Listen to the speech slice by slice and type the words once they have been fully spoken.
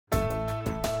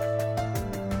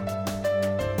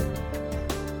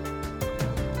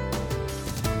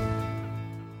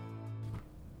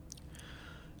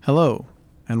Hello,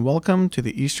 and welcome to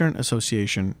the Eastern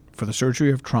Association for the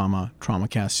Surgery of Trauma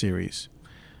TraumaCast series.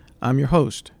 I'm your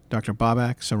host, Dr.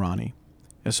 Babak Sarani,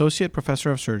 Associate Professor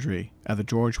of Surgery at the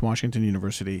George Washington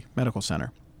University Medical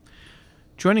Center.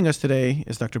 Joining us today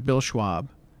is Dr. Bill Schwab,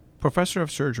 Professor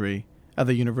of Surgery at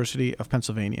the University of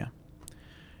Pennsylvania.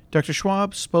 Dr.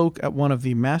 Schwab spoke at one of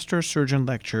the Master Surgeon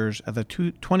Lectures at the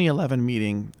 2011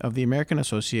 meeting of the American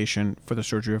Association for the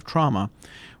Surgery of Trauma,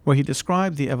 where he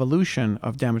described the evolution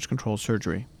of damage control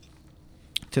surgery.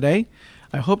 Today,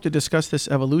 I hope to discuss this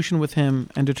evolution with him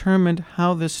and determine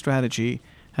how this strategy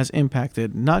has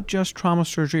impacted not just trauma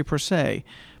surgery per se,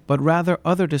 but rather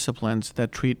other disciplines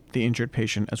that treat the injured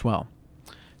patient as well.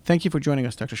 Thank you for joining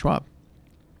us, Dr. Schwab.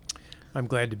 I'm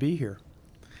glad to be here.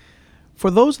 For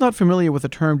those not familiar with the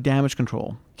term damage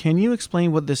control, can you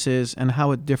explain what this is and how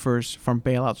it differs from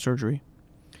bailout surgery?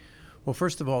 Well,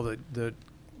 first of all, the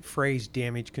phrase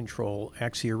damage control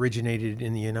actually originated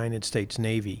in the United States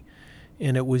Navy,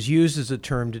 and it was used as a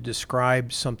term to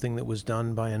describe something that was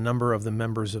done by a number of the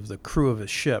members of the crew of a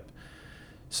ship.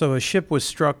 So a ship was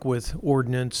struck with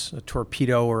ordnance, a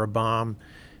torpedo, or a bomb,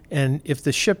 and if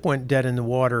the ship went dead in the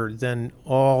water, then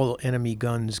all enemy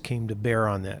guns came to bear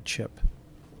on that ship.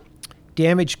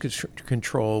 Damage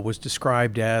control was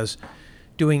described as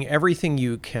doing everything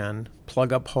you can,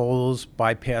 plug up holes,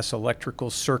 bypass electrical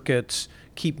circuits,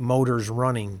 keep motors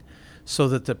running so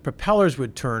that the propellers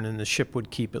would turn and the ship would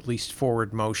keep at least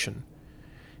forward motion.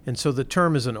 And so the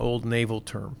term is an old naval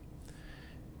term.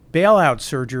 Bailout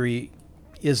surgery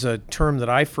is a term that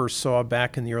I first saw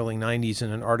back in the early 90s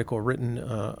in an article written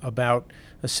about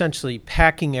essentially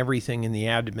packing everything in the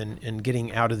abdomen and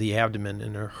getting out of the abdomen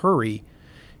in a hurry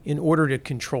in order to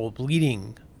control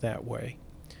bleeding that way.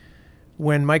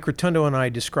 When Mike Rotundo and I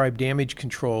described damage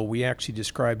control, we actually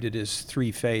described it as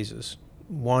three phases.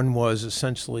 One was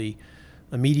essentially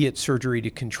immediate surgery to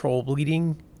control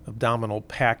bleeding, abdominal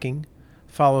packing,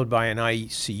 followed by an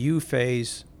ICU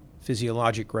phase,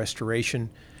 physiologic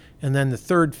restoration, and then the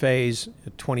third phase,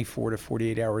 24 to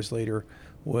 48 hours later,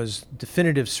 was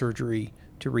definitive surgery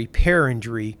to repair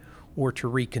injury or to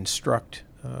reconstruct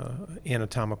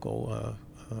anatomical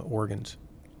organs.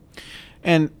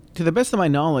 And to the best of my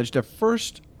knowledge, the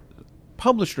first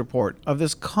published report of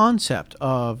this concept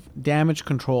of damage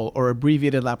control or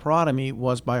abbreviated laparotomy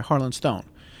was by Harlan Stone,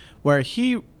 where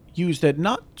he used it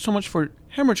not so much for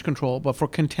hemorrhage control, but for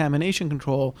contamination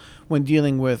control when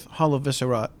dealing with hollow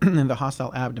viscera in the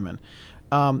hostile abdomen.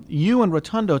 You and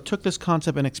Rotundo took this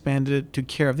concept and expanded it to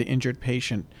care of the injured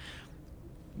patient.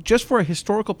 Just for a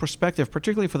historical perspective,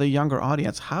 particularly for the younger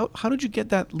audience, how did you get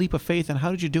that leap of faith and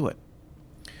how did you do it?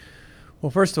 Well,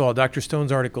 first of all, Dr.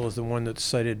 Stone's article is the one that's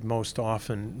cited most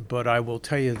often, but I will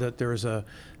tell you that there's a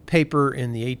paper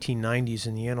in the 1890s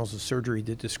in the Annals of Surgery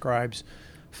that describes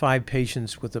 5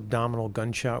 patients with abdominal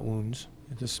gunshot wounds.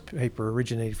 This paper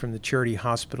originated from the Charity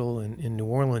Hospital in New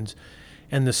Orleans,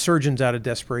 and the surgeons, out of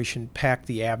desperation, packed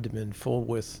the abdomen full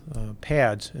with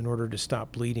pads in order to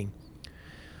stop bleeding.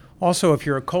 Also, if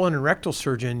you're a colon and rectal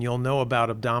surgeon, you'll know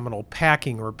about abdominal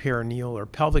packing or perineal or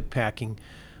pelvic packing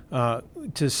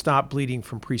to stop bleeding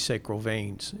from presacral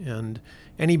veins. And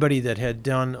anybody that had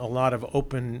done a lot of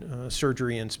open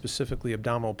surgery and specifically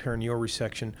abdominal perineal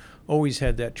resection always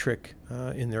had that trick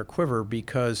in their quiver,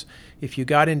 because if you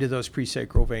got into those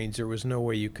presacral veins, there was no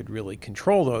way you could really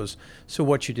control those. So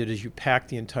what you did is you packed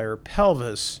the entire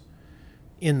pelvis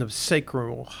in the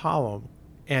sacral hollow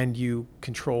and you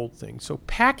controlled things. So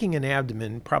packing an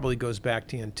abdomen probably goes back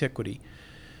to antiquity.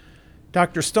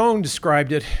 Dr. Stone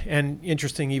described it, and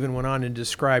interesting, even went on and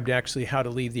described actually how to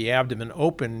leave the abdomen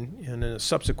open, and in a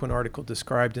subsequent article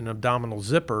described an abdominal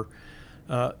zipper,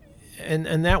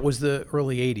 and that was the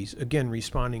early 80s, again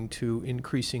responding to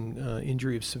increasing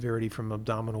injury of severity from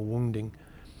abdominal wounding.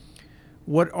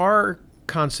 What our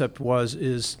concept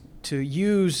is to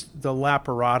use the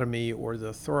laparotomy or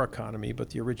the thoracotomy, but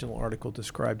the original article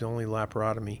described only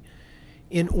laparotomy,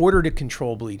 in order to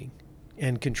control bleeding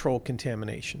and control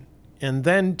contamination, and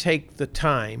then take the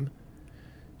time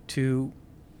to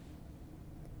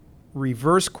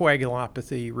reverse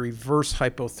coagulopathy, reverse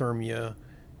hypothermia,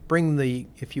 bring the,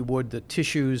 if you would, the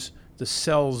tissues, the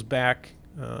cells back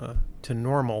to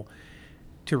normal,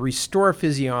 to restore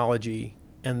physiology,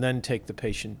 and then take the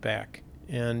patient back.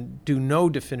 And do no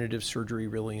definitive surgery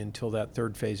really until that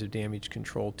third phase of damage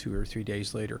control 2 or 3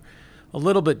 days later. A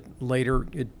little bit later,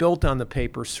 it built on the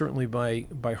paper, certainly by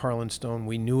Harlan Stone.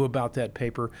 We knew about that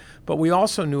paper, but we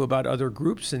also knew about other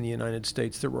groups in the United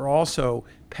States that were also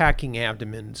packing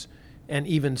abdomens, and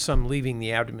even some leaving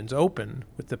the abdomens open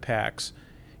with the packs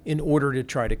in order to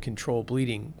try to control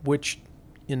bleeding, which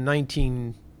in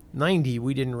 90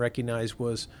 we didn't recognize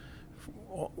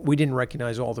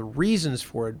all the reasons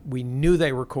for it. We knew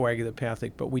they were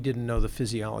coagulopathic, but we didn't know the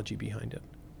physiology behind it.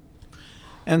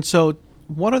 And so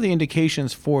what are the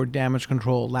indications for damage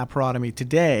control laparotomy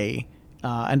today?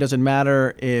 And does it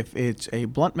matter if it's a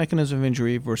blunt mechanism of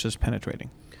injury versus penetrating?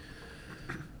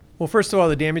 Well, first of all,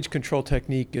 the damage control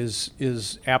technique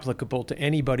is applicable to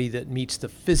anybody that meets the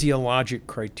physiologic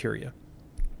criteria.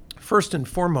 First and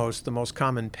foremost, the most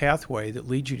common pathway that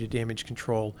leads you to damage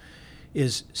control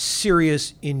is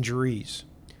serious injuries.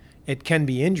 It can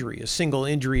be injury, a single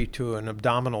injury to an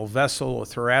abdominal vessel, a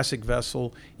thoracic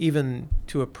vessel, even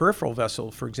to a peripheral vessel,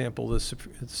 for example, the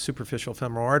superficial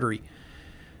femoral artery,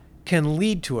 can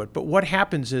lead to it. But what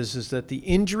happens is that the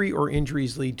injury or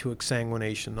injuries lead to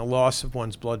exsanguination, the loss of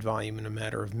one's blood volume in a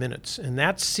matter of minutes. And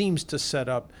that seems to set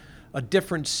up a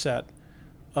different set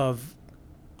of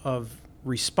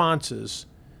responses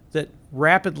that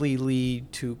rapidly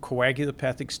lead to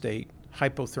coagulopathic state,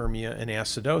 hypothermia, and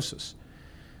acidosis.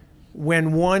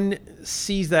 When one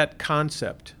sees that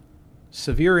concept,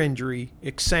 severe injury,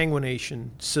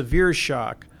 exsanguination, severe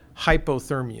shock,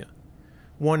 hypothermia,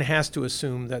 one has to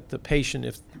assume that the patient,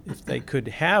 if they could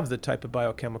have the type of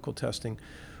biochemical testing,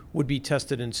 would be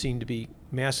tested and seen to be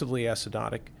massively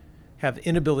acidotic, have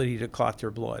inability to clot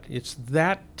their blood. It's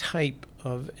that type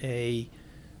of a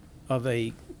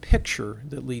picture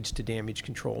that leads to damage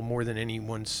control more than any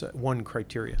one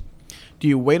criteria. Do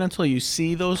you wait until you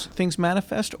see those things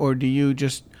manifest, or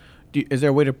is there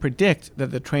a way to predict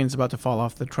that the train's about to fall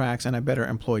off the tracks and I better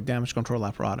employ damage control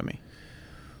laparotomy?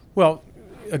 Well,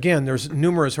 again, there's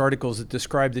numerous articles that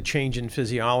describe the change in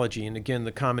physiology, and again,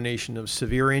 the combination of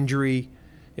severe injury,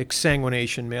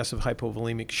 exsanguination, massive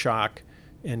hypovolemic shock,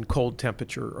 and cold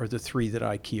temperature are the three that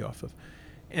I key off of.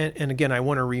 And again, I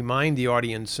want to remind the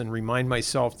audience and remind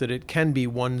myself that it can be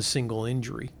one single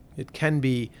injury. It can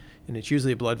be, and it's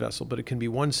usually a blood vessel, but it can be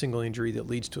one single injury that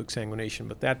leads to exsanguination.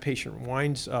 But that patient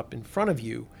winds up in front of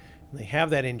you, and they have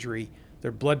that injury,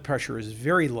 their blood pressure is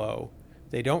very low,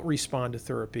 they don't respond to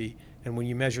therapy, and when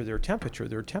you measure their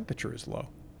temperature is low.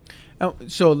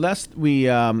 So lest we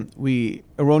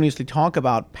erroneously talk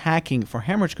about packing for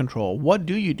hemorrhage control, what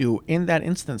do you do in that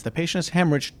instance? The patient has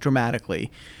hemorrhaged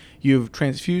dramatically, you've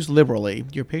transfused liberally,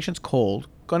 your patient's cold,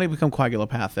 going to become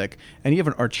coagulopathic, and you have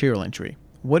an arterial injury.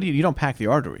 What do you don't pack the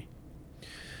artery?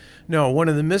 No, one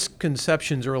of the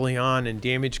misconceptions early on in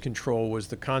damage control was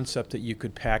the concept that you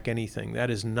could pack anything.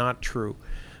 That is not true.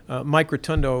 Mike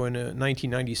Rotundo, in a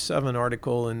 1997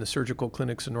 article in the Surgical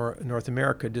Clinics in North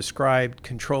America, described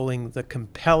controlling the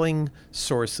compelling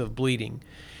source of bleeding.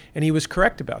 And he was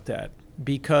correct about that,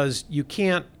 because you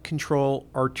can't control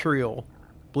arterial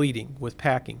bleeding with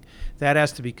packing. That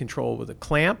has to be controlled with a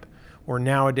clamp, or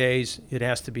nowadays it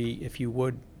has to be, if you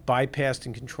would, bypassed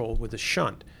and controlled with a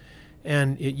shunt.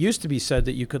 And it used to be said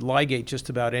that you could ligate just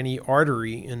about any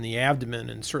artery in the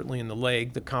abdomen and certainly in the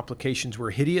leg. The complications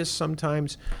were hideous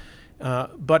sometimes.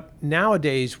 But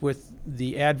nowadays, with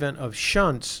the advent of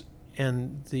shunts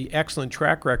and the excellent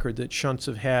track record that shunts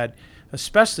have had,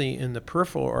 especially in the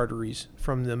peripheral arteries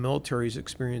from the military's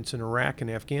experience in Iraq and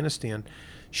Afghanistan,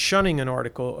 shunting an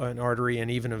artery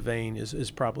and even a vein is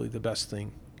probably the best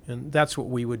thing. And that's what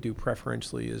we would do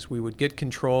preferentially, is we would get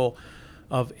control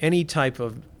of any type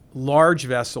of large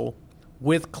vessel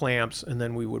with clamps, and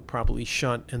then we would probably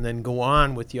shunt and then go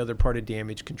on with the other part of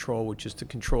damage control, which is to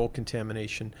control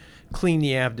contamination, clean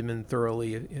the abdomen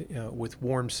thoroughly with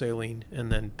warm saline,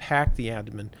 and then pack the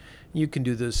abdomen. You can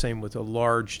do the same with a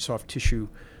large soft tissue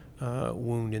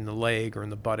wound in the leg or in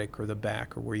the buttock or the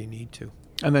back or where you need to.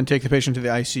 And then take the patient to the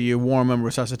ICU, warm them,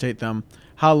 resuscitate them.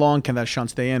 How long can that shunt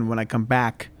stay in when I come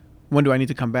back? When do I need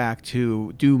to come back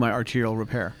to do my arterial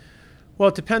repair? Well,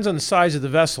 it depends on the size of the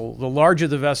vessel. The larger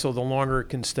the vessel, the longer it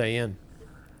can stay in.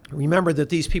 Remember that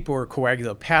these people are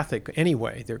coagulopathic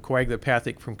anyway. They're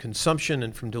coagulopathic from consumption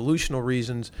and from dilutional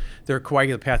reasons. They're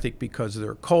coagulopathic because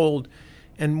they're cold,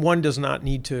 and one does not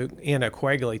need to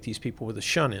anticoagulate these people with a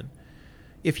shunt in.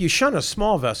 If you shunt a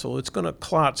small vessel, it's going to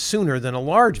clot sooner than a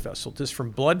large vessel just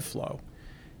from blood flow.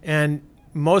 And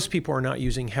most people are not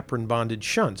using heparin-bonded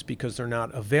shunts because they're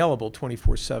not available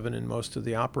 24/7 in most of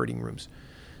the operating rooms.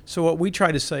 So what we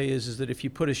try to say is that if you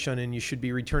put a shunt in, you should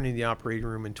be returning to the operating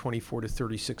room in 24 to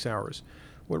 36 hours.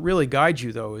 What really guides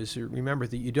you, though, is to remember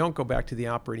that you don't go back to the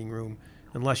operating room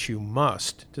unless you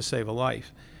must to save a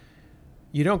life.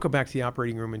 You don't go back to the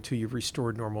operating room until you've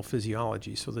restored normal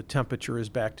physiology, so the temperature is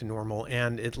back to normal,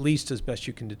 and at least as best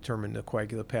you can determine, the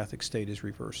coagulopathic state is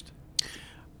reversed.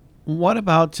 What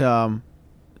about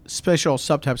special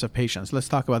subtypes of patients. Let's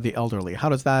talk about the elderly. How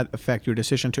does that affect your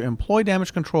decision to employ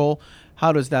damage control?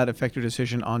 How does that affect your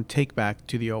decision on take back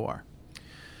to the OR?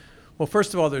 Well,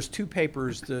 first of all, there's two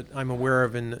papers that I'm aware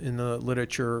of in the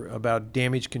literature about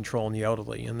damage control in the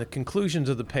elderly. And the conclusions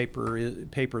of the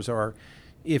papers are,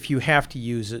 if you have to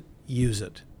use it, use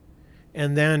it.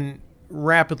 And then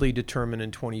rapidly determine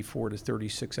in 24 to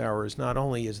 36 hours, not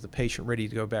only is the patient ready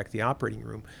to go back to the operating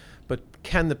room, but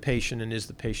can the patient and is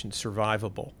the patient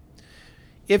survivable?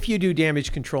 If you do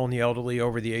damage control in the elderly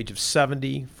over the age of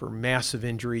 70 for massive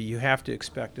injury, you have to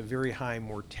expect a very high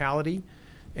mortality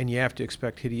and you have to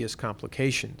expect hideous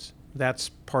complications. That's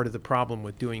part of the problem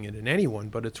with doing it in anyone,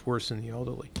 but it's worse in the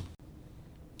elderly.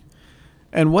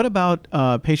 And what about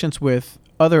patients with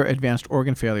other advanced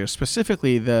organ failure,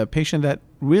 specifically the patient that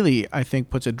really, I think,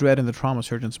 puts a dread in the trauma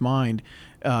surgeon's mind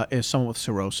is someone with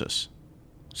cirrhosis?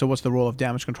 So what's the role of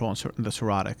damage control in the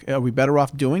cirrhotic? Are we better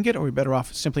off doing it, or are we better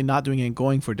off simply not doing it and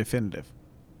going for definitive?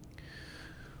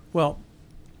 Well,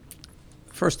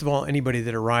 first of all, anybody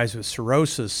that arrives with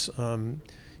cirrhosis,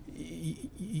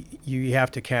 you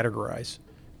have to categorize.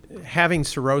 Having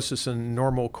cirrhosis in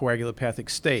normal coagulopathic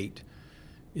state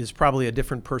is probably a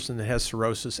different person that has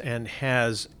cirrhosis and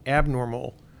has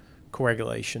abnormal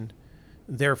coagulation,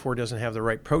 therefore doesn't have the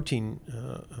right protein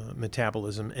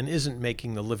metabolism and isn't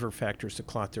making the liver factors to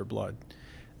clot their blood.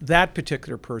 That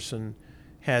particular person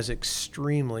has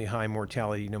extremely high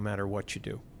mortality no matter what you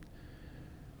do.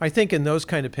 I think in those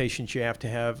kind of patients you have to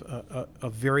have a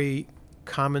very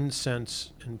common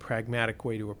sense and pragmatic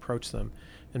way to approach them.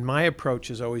 And my approach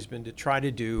has always been to try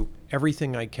to do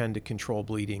everything I can to control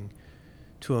bleeding,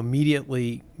 to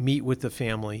immediately meet with the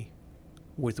family,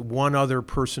 with one other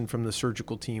person from the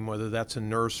surgical team, whether that's a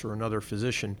nurse or another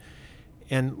physician,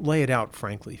 and lay it out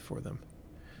frankly for them.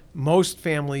 Most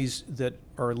families that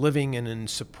are living and in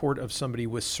support of somebody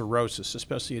with cirrhosis,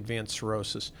 especially advanced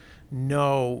cirrhosis,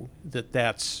 know that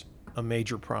that's a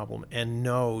major problem and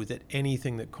know that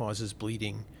anything that causes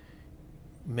bleeding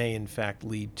may in fact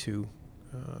lead to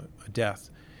a death.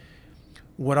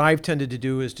 What I've tended to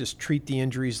do is just treat the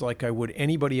injuries like I would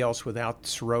anybody else without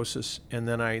cirrhosis, and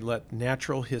then I let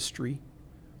natural history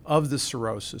of the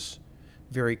cirrhosis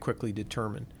very quickly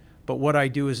determine. But what I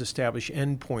do is establish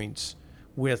endpoints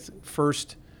with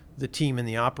first the team in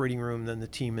the operating room, then the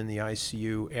team in the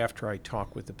ICU after I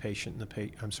talk with the patient and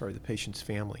the patient's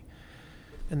family.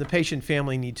 And the patient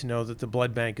family need to know that the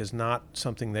blood bank is not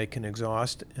something they can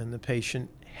exhaust, and the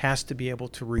patient has to be able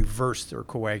to reverse their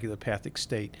coagulopathic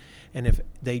state. And if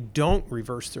they don't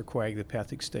reverse their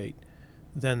coagulopathic state,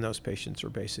 then those patients are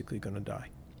basically going to die.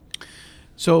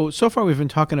 So far we've been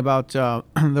talking about the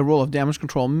role of damage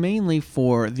control mainly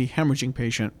for the hemorrhaging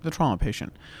patient, the trauma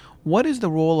patient. What is the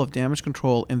role of damage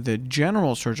control in the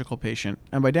general surgical patient?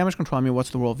 And by damage control, I mean what's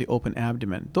the role of the open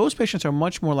abdomen? Those patients are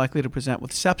much more likely to present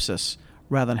with sepsis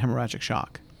rather than hemorrhagic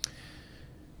shock.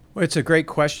 Well, it's a great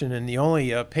question, and the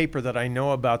only paper that I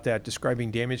know about that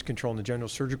describing damage control in the general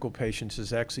surgical patients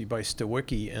is actually by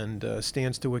Stawicki, and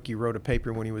Stan Stawicki wrote a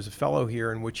paper when he was a fellow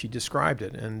here in which he described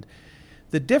it. And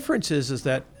the difference is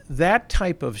that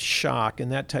type of shock and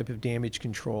that type of damage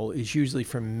control is usually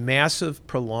from massive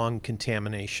prolonged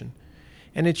contamination.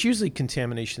 And it's usually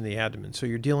contamination in the abdomen. So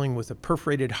you're dealing with a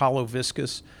perforated hollow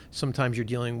viscus. Sometimes you're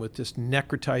dealing with this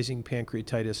necrotizing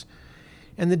pancreatitis.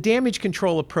 And the damage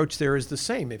control approach there is the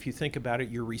same. If you think about it,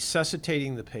 you're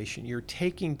resuscitating the patient. You're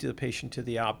taking the patient to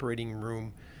the operating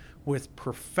room with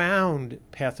profound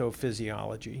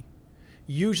pathophysiology,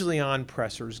 usually on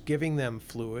pressors, giving them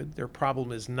fluid. Their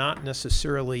problem is not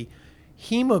necessarily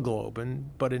hemoglobin,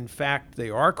 but in fact they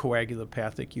are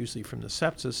coagulopathic, usually from the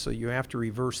sepsis, so you have to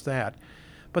reverse that.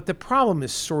 But the problem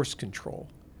is source control.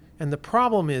 And the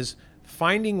problem is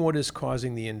finding what is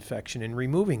causing the infection and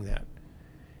removing that.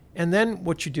 And then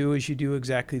what you do is you do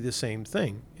exactly the same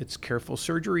thing. It's careful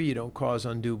surgery. You don't cause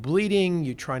undue bleeding.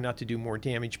 You try not to do more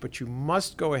damage, but you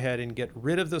must go ahead and get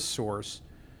rid of the source,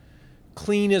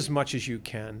 clean as much as you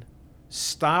can,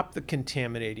 stop the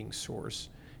contaminating source.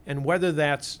 And whether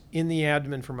that's in the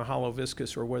abdomen from a hollow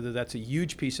viscus or whether that's a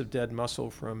huge piece of dead muscle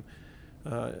from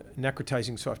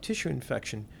necrotizing soft tissue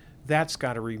infection, that's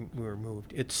got to be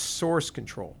removed. It's source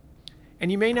control. And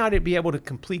you may not be able to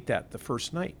complete that the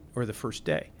first night or the first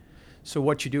day. So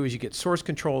what you do is you get source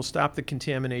control, stop the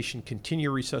contamination, continue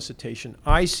resuscitation,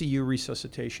 ICU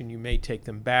resuscitation. You may take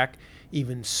them back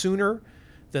even sooner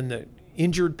than the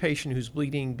injured patient who's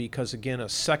bleeding because, again, a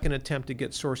second attempt to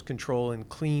get source control and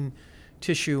clean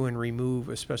tissue and remove,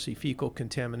 especially fecal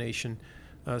contamination,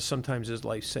 sometimes is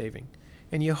life-saving.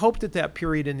 And you hope that that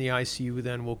period in the ICU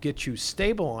then will get you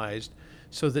stabilized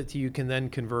so that you can then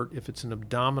convert, if it's an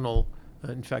abdominal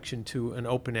infection to an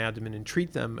open abdomen and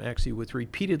treat them actually with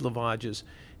repeated lavages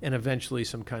and eventually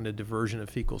some kind of diversion of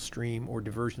fecal stream or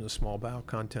diversion of small bowel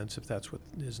contents if that's what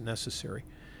is necessary.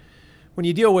 When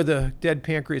you deal with a dead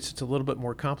pancreas, it's a little bit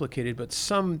more complicated, but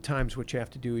sometimes what you have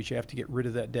to do is you have to get rid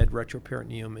of that dead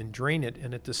retroperitoneum and drain it,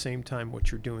 and at the same time what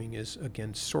you're doing is,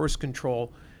 again, source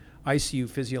control, ICU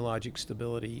physiologic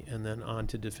stability, and then on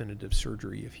to definitive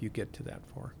surgery if you get to that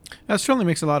far. That certainly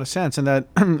makes a lot of sense, and that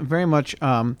very much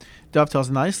dovetails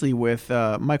nicely with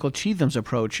Michael Cheatham's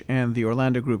approach and the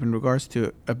Orlando group in regards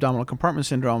to abdominal compartment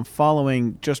syndrome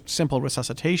following just simple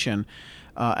resuscitation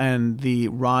and the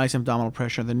rise in abdominal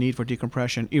pressure, the need for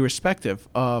decompression, irrespective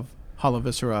of hollow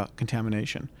viscera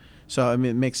contamination. So I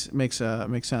mean, it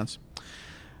makes sense.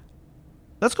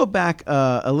 Let's go back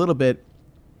a little bit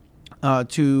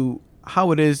to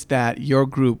how it is that your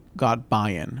group got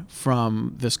buy-in for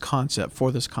this concept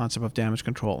of damage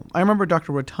control. I remember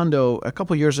Dr. Rotundo a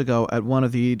couple years ago at one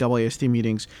of the AASD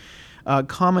meetings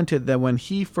commented that when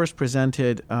he first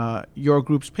presented your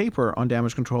group's paper on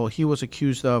damage control, he was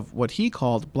accused of what he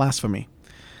called blasphemy.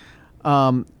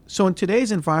 So in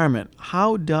today's environment,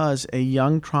 how does a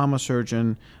young trauma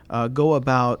surgeon go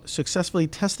about successfully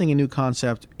testing a new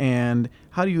concept, and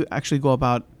how do you actually go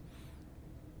about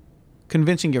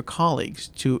convincing your colleagues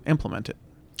to implement it?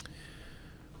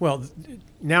 Well,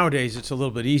 nowadays it's a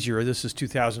little bit easier. This is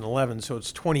 2011, so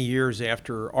it's 20 years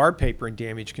after our paper in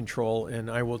damage control, and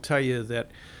I will tell you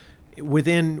that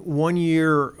within 1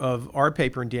 year of our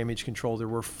paper in damage control, there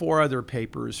were 4 other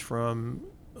papers from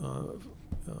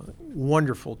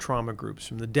wonderful trauma groups,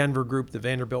 from the Denver group, the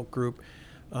Vanderbilt group,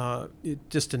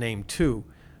 just to name 2.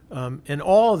 And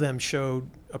all of them showed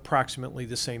approximately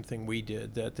the same thing we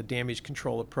did, that the damage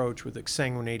control approach with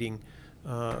exsanguinating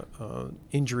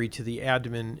injury to the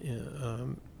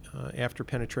abdomen after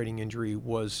penetrating injury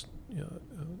was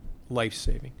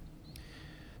life-saving.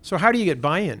 So how do you get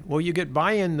buy-in? Well, you get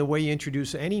buy-in the way you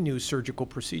introduce any new surgical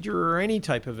procedure or any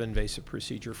type of invasive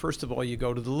procedure. First of all, you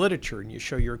go to the literature and you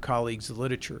show your colleagues the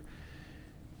literature.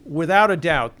 Without a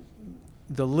doubt,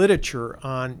 the literature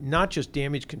on not just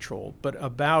damage control, but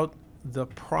about the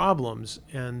problems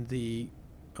and the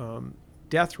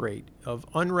death rate of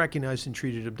unrecognized and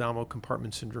treated abdominal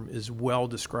compartment syndrome is well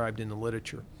described in the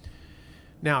literature.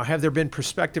 Now, have there been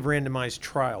prospective randomized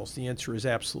trials? The answer is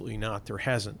absolutely not. There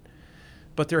hasn't.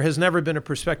 But there has never been a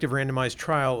prospective randomized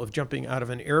trial of jumping out of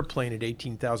an airplane at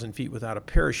 18,000 feet without a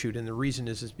parachute, and the reason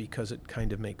is because it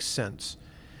kind of makes sense.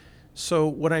 So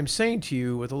what I'm saying to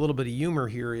you with a little bit of humor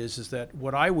here is that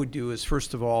what I would do is,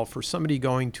 first of all, for somebody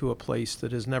going to a place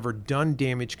that has never done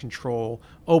damage control,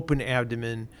 open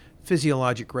abdomen,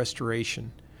 physiologic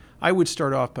restoration, I would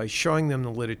start off by showing them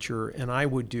the literature, and I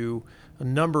would do a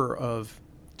number of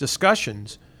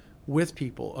discussions with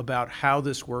people about how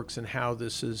this works and how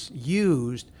this is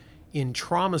used in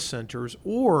trauma centers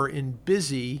or in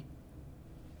busy,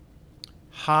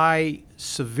 high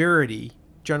severity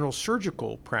general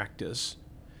surgical practice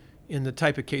in the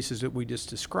type of cases that we just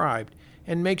described,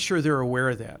 and make sure they're aware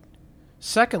of that.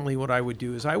 Secondly, what I would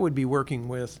do is I would be working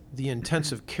with the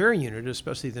intensive care unit,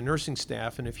 especially the nursing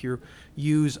staff, and if you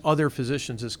use other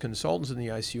physicians as consultants in the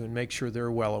ICU, and make sure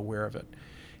they're well aware of it.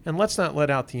 And let's not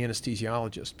let out the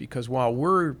anesthesiologist, because while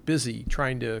we're busy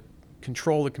trying to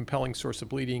control the compelling source of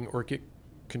bleeding or get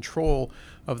control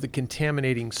of the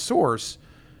contaminating source,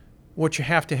 what you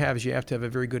have to have is you have to have a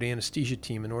very good anesthesia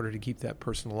team in order to keep that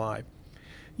person alive.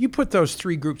 You put those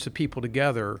 3 groups of people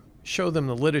together, show them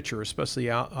the literature, especially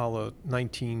a la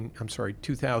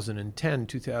 2010,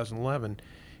 2011,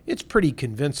 it's pretty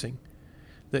convincing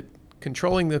that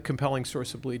controlling the compelling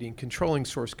source of bleeding, controlling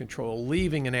source control,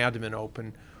 leaving an abdomen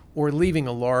open, or leaving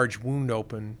a large wound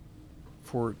open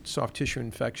for soft tissue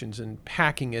infections and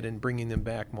packing it and bringing them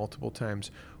back multiple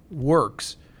times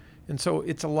works. And so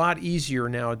it's a lot easier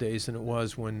nowadays than it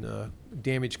was when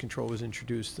damage control was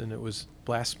introduced, and it was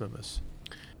blasphemous.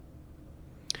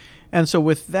 And so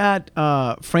with that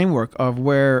framework of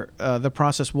where the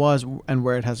process was and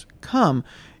where it has come,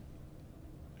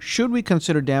 should we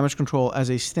consider damage control as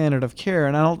a standard of care?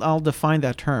 And I'll define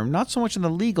that term, not so much in the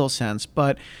legal sense,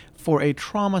 but for a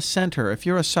trauma center. If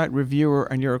you're a site reviewer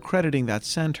and you're accrediting that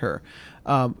center,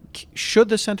 should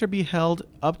the center be held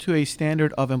up to a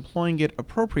standard of employing it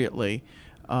appropriately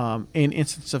in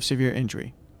instances of severe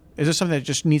injury? Is this something that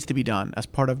just needs to be done as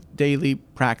part of daily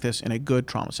practice in a good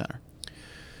trauma center?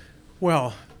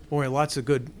 Well, boy, lots of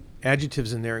good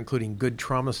adjectives in there, including good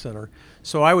trauma center.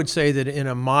 So I would say that in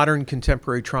a modern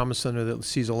contemporary trauma center that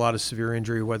sees a lot of severe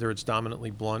injury, whether it's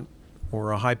dominantly blunt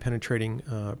or a high penetrating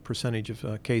percentage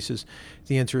of cases,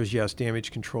 the answer is yes,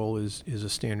 damage control is a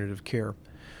standard of care.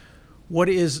 What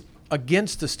is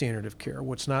against the standard of care.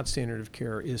 What's not standard of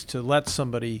care is to let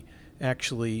somebody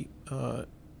actually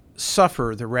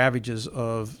suffer the ravages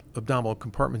of abdominal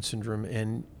compartment syndrome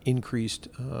and increased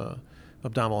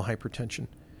abdominal hypertension.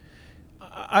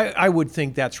 I would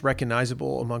think that's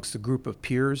recognizable amongst the group of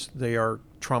peers. They are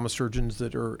trauma surgeons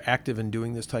that are active in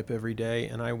doing this type every day,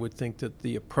 and I would think that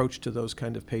the approach to those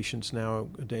kind of patients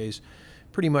nowadays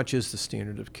pretty much is the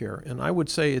standard of care. And I would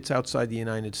say it's outside the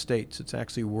United States. It's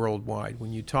actually worldwide.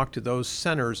 When you talk to those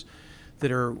centers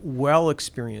that are well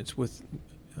experienced with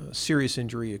serious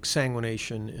injury,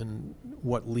 exsanguination, and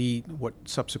what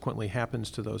subsequently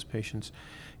happens to those patients,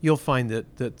 you'll find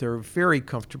that they're very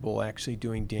comfortable actually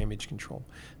doing damage control.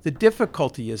 The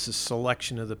difficulty is the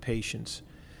selection of the patients,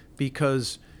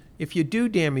 because if you do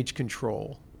damage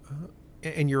control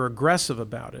and you're aggressive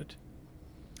about it,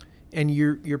 and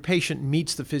your patient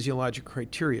meets the physiologic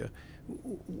criteria,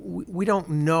 we don't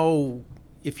know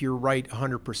if you're right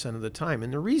 100% of the time.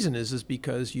 And the reason is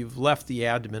because you've left the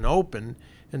abdomen open,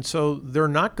 and so they're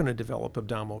not going to develop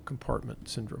abdominal compartment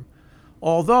syndrome.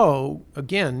 Although,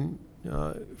 again,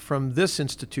 from this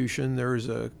institution, there's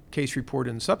a case report,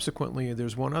 and subsequently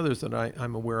there's one other that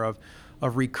I'm aware of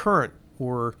recurrent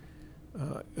or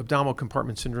abdominal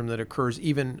compartment syndrome that occurs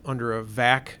even under a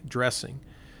VAC dressing.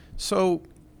 So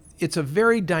it's a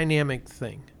very dynamic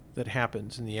thing that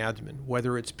happens in the abdomen.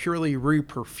 Whether it's purely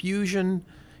reperfusion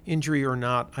injury or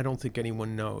not, I don't think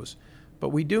anyone knows. But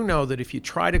we do know that if you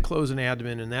try to close an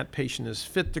abdomen and that patient is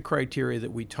fit the criteria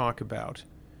that we talk about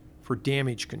for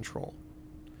damage control,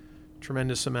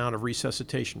 tremendous amount of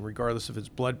resuscitation, regardless if it's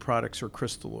blood products or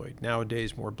crystalloid.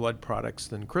 Nowadays, more blood products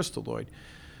than crystalloid.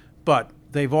 But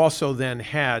they've also then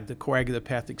had the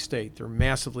coagulopathic state. They're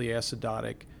massively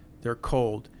acidotic. They're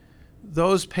cold.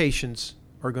 Those patients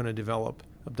are going to develop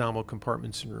abdominal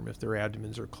compartment syndrome if their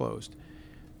abdomens are closed.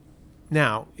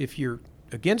 Now, if you're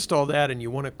against all that and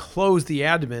you want to close the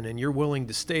abdomen and you're willing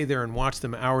to stay there and watch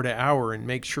them hour to hour and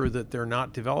make sure that they're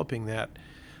not developing that,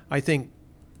 I think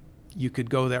you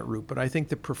could go that route. But I think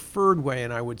the preferred way,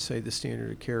 and I would say the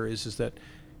standard of care is that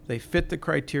they fit the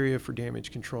criteria for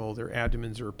damage control. Their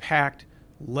abdomens are packed,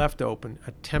 left open,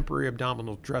 a temporary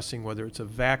abdominal dressing, whether it's a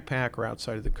VAC pack or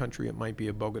outside of the country, it might be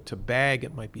a Bogota bag,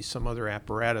 it might be some other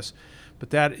apparatus,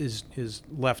 but that is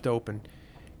left open.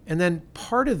 And then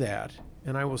part of that,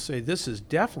 and I will say this is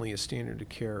definitely a standard of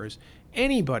care, is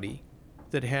anybody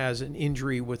that has an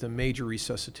injury with a major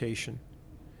resuscitation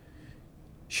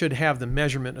should have the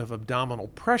measurement of abdominal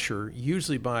pressure,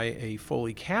 usually by a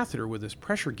Foley catheter with this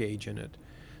pressure gauge in it,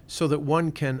 so that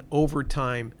one can over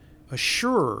time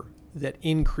assure that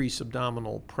increased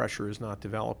abdominal pressure is not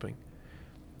developing.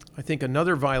 I think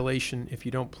another violation, if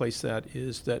you don't place that,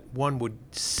 is that one would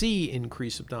see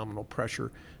increased abdominal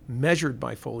pressure measured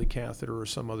by Foley catheter or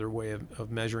some other way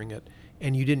of measuring it,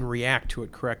 and you didn't react to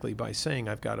it correctly by saying,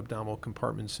 I've got abdominal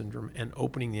compartment syndrome, and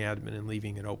opening the abdomen and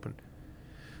leaving it open.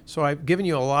 So I've given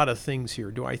you a lot of things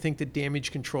here. Do I think that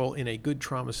damage control in a good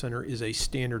trauma center is a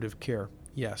standard of care?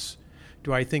 Yes.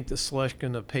 Do I think the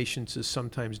selection of patients is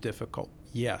sometimes difficult?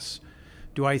 Yes.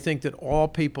 Do I think that all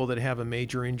people that have a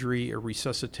major injury or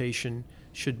resuscitation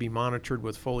should be monitored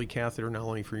with Foley catheter, not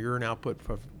only for urine output,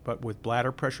 but with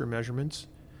bladder pressure measurements,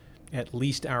 at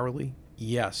least hourly?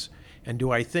 Yes. And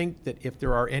do I think that if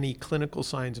there are any clinical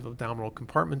signs of abdominal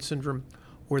compartment syndrome,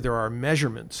 or there are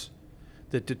measurements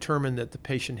that determine that the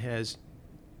patient has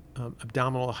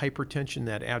abdominal hypertension,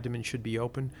 that abdomen should be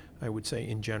open? I would say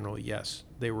in general, yes.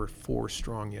 They were 4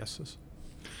 strong yeses.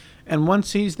 And one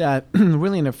sees that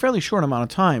really in a fairly short amount of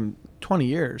time, 20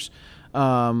 years,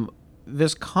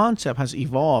 this concept has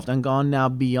evolved and gone now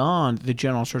beyond the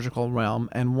general surgical realm,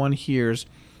 and one hears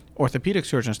orthopedic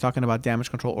surgeons talking about damage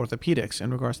control orthopedics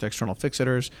in regards to external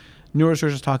fixators.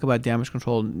 Neurosurgeons talk about damage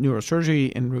control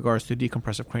neurosurgery in regards to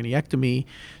decompressive craniectomy.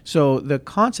 So the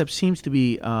concept seems to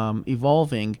be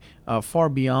evolving far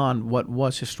beyond what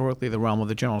was historically the realm of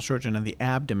the general surgeon and the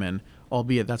abdomen,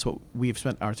 albeit that's what we've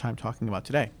spent our time talking about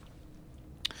today.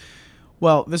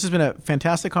 Well, this has been a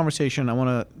fantastic conversation. I want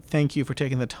to thank you for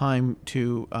taking the time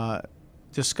to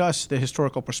discuss the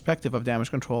historical perspective of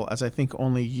damage control, as I think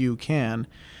only you can.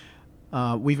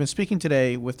 We've been speaking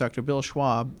today with Dr. Bill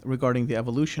Schwab regarding the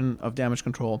evolution of damage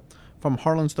control from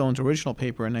Harlan Stone's original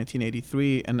paper in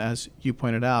 1983, and as you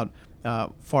pointed out,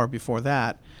 far before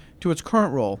that, to its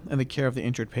current role in the care of the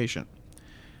injured patient.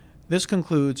 This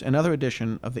concludes another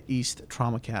edition of the East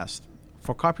TraumaCast.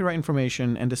 For copyright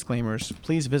information and disclaimers,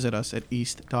 please visit us at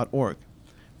east.org.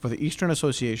 For the Eastern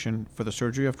Association for the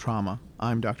Surgery of Trauma,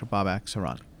 I'm Dr. Babak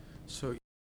Sarani. So